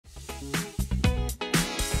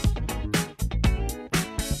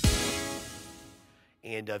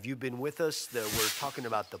And if you've been with us, we're talking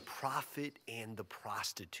about the prophet and the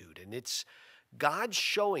prostitute. And it's God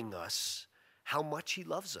showing us how much he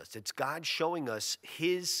loves us. It's God showing us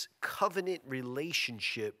his covenant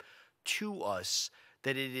relationship to us,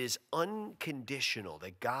 that it is unconditional,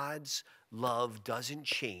 that God's love doesn't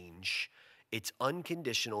change. It's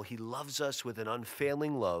unconditional. He loves us with an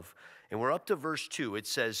unfailing love. And we're up to verse 2. It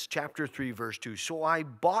says, chapter 3, verse 2, "So I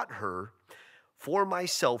bought her for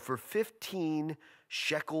myself for 15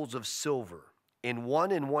 shekels of silver and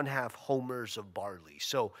 1½ homers of barley."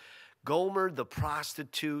 So Gomer, the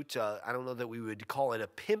prostitute, I don't know that we would call it a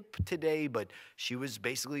pimp today, but she was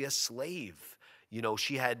basically a slave. You know,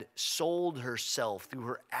 she had sold herself through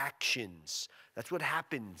her actions. That's what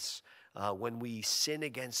happens when we sin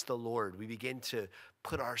against the Lord. We begin to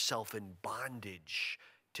put ourselves in bondage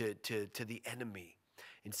to the enemy.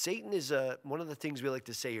 And Satan is one of the things we like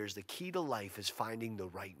to say here is the key to life is finding the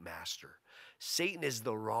right master. Satan is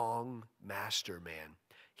the wrong master, man.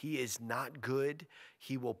 He is not good.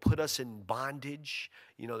 He will put us in bondage.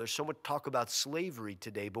 You know, there's so much talk about slavery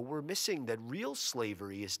today, but we're missing that real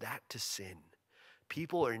slavery is not to sin.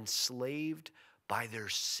 People are enslaved by their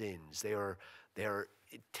sins. They are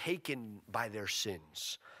taken by their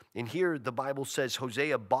sins. And here the Bible says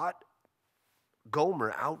Hosea bought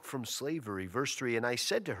Gomer out from slavery. Verse 3, "And I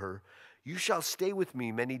said to her, you shall stay with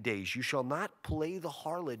me many days. You shall not play the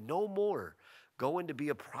harlot no more, going to be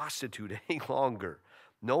a prostitute any longer.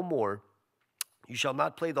 No more. You shall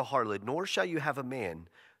not play the harlot, nor shall you have a man.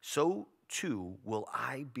 So too will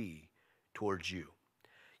I be towards you."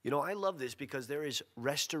 You know, I love this because there is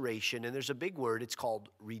restoration, and there's a big word. It's called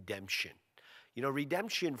redemption. You know,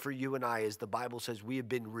 redemption for you and I, as the Bible says we have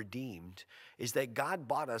been redeemed, is that God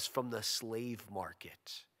bought us from the slave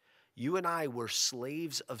market. You and I were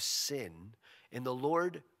slaves of sin, and the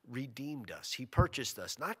Lord redeemed us. He purchased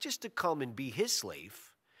us, not just to come and be his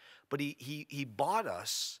slave, but he bought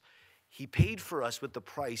us. He paid for us with the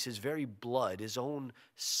price, his very blood. His own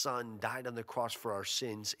son died on the cross for our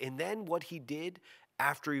sins. And then what he did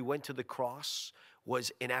after he went to the cross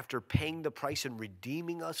was, and after paying the price and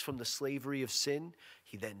redeeming us from the slavery of sin,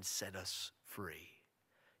 he then set us free.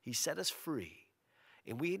 He set us free.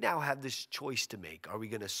 And we now have this choice to make. Are we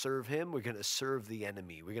going to serve him? We're going to serve the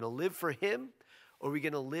enemy. We're going to live for him, or are we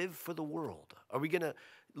going to live for the world? Are we going to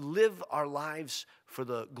live our lives for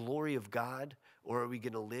the glory of God, or are we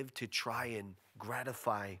going to live to try and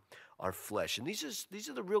gratify our flesh? And these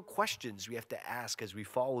are the real questions we have to ask as we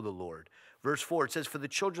follow the Lord. Verse 4, it says, "For the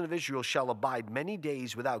children of Israel shall abide many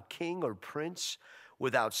days without king or prince,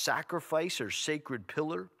 without sacrifice or sacred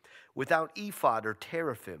pillar, without ephod or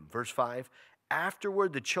teraphim." Verse 5,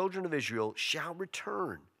 "Afterward the children of Israel shall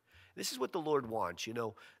return." This is what the Lord wants. You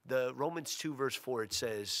know, the Romans 2 verse 4, it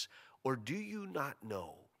says, "Or do you not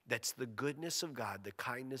know that's the goodness of God, the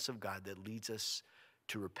kindness of God that leads us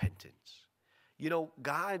to repentance?" You know,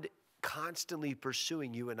 God constantly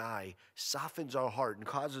pursuing you and I softens our heart and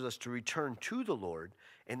causes us to return to the Lord.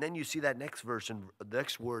 And then you see that next verse and the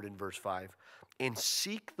next word in verse 5, "And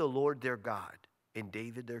seek the Lord their God and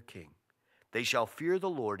David their king. They shall fear the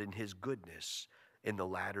Lord in his goodness in the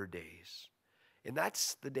latter days." And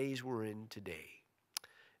that's the days we're in today.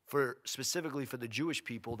 Specifically for the Jewish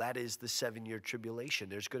people, that is the 7-year tribulation.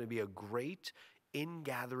 There's going to be a great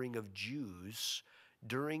ingathering of Jews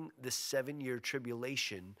during the 7-year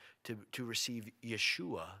tribulation to receive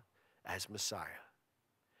Yeshua as Messiah.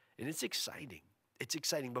 And it's exciting. It's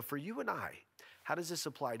exciting. But for you and I, how does this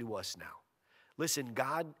apply to us now? Listen,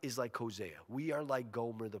 God is like Hosea. We are like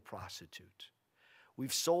Gomer the prostitute.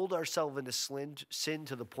 We've sold ourselves into sin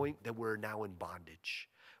to the point that we're now in bondage.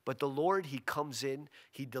 But the Lord, he comes in,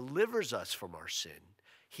 he delivers us from our sin.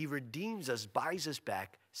 He redeems us, buys us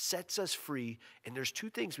back, sets us free. And there's 2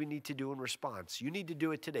 things we need to do in response. You need to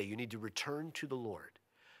do it today. You need to return to the Lord.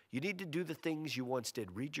 You need to do the things you once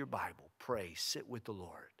did. Read your Bible, pray, sit with the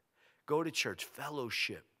Lord, go to church,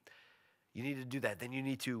 fellowship. You need to do that. Then you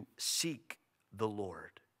need to seek the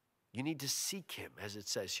Lord. You need to seek him, as it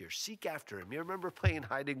says here. Seek after him. You remember playing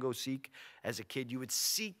hide and go seek as a kid? You would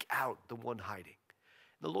seek out the one hiding.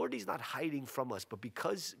 The Lord, he's not hiding from us, but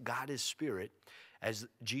because God is spirit, as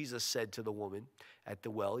Jesus said to the woman at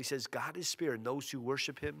the well, he says, God is spirit, and those who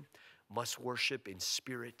worship him must worship in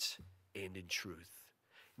spirit and in truth.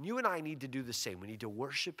 And you and I need to do the same. We need to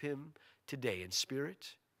worship him today in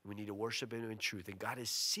spirit. We need to worship him in truth. And God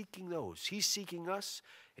is seeking those. He's seeking us,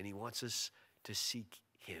 and he wants us to seek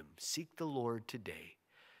him. Seek the Lord today.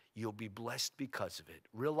 You'll be blessed because of it.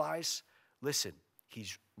 Realize, listen,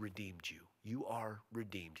 he's redeemed you. You are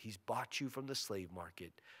redeemed. He's bought you from the slave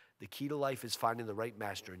market. The key to life is finding the right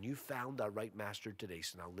master, and you found our right master today,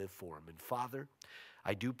 so now live for him. And Father,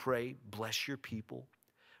 I do pray, bless your people.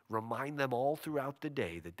 Remind them all throughout the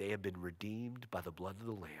day that they have been redeemed by the blood of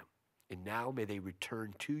the Lamb. And now may they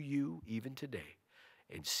return to you even today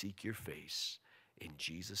and seek your face. In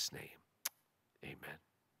Jesus' name, amen.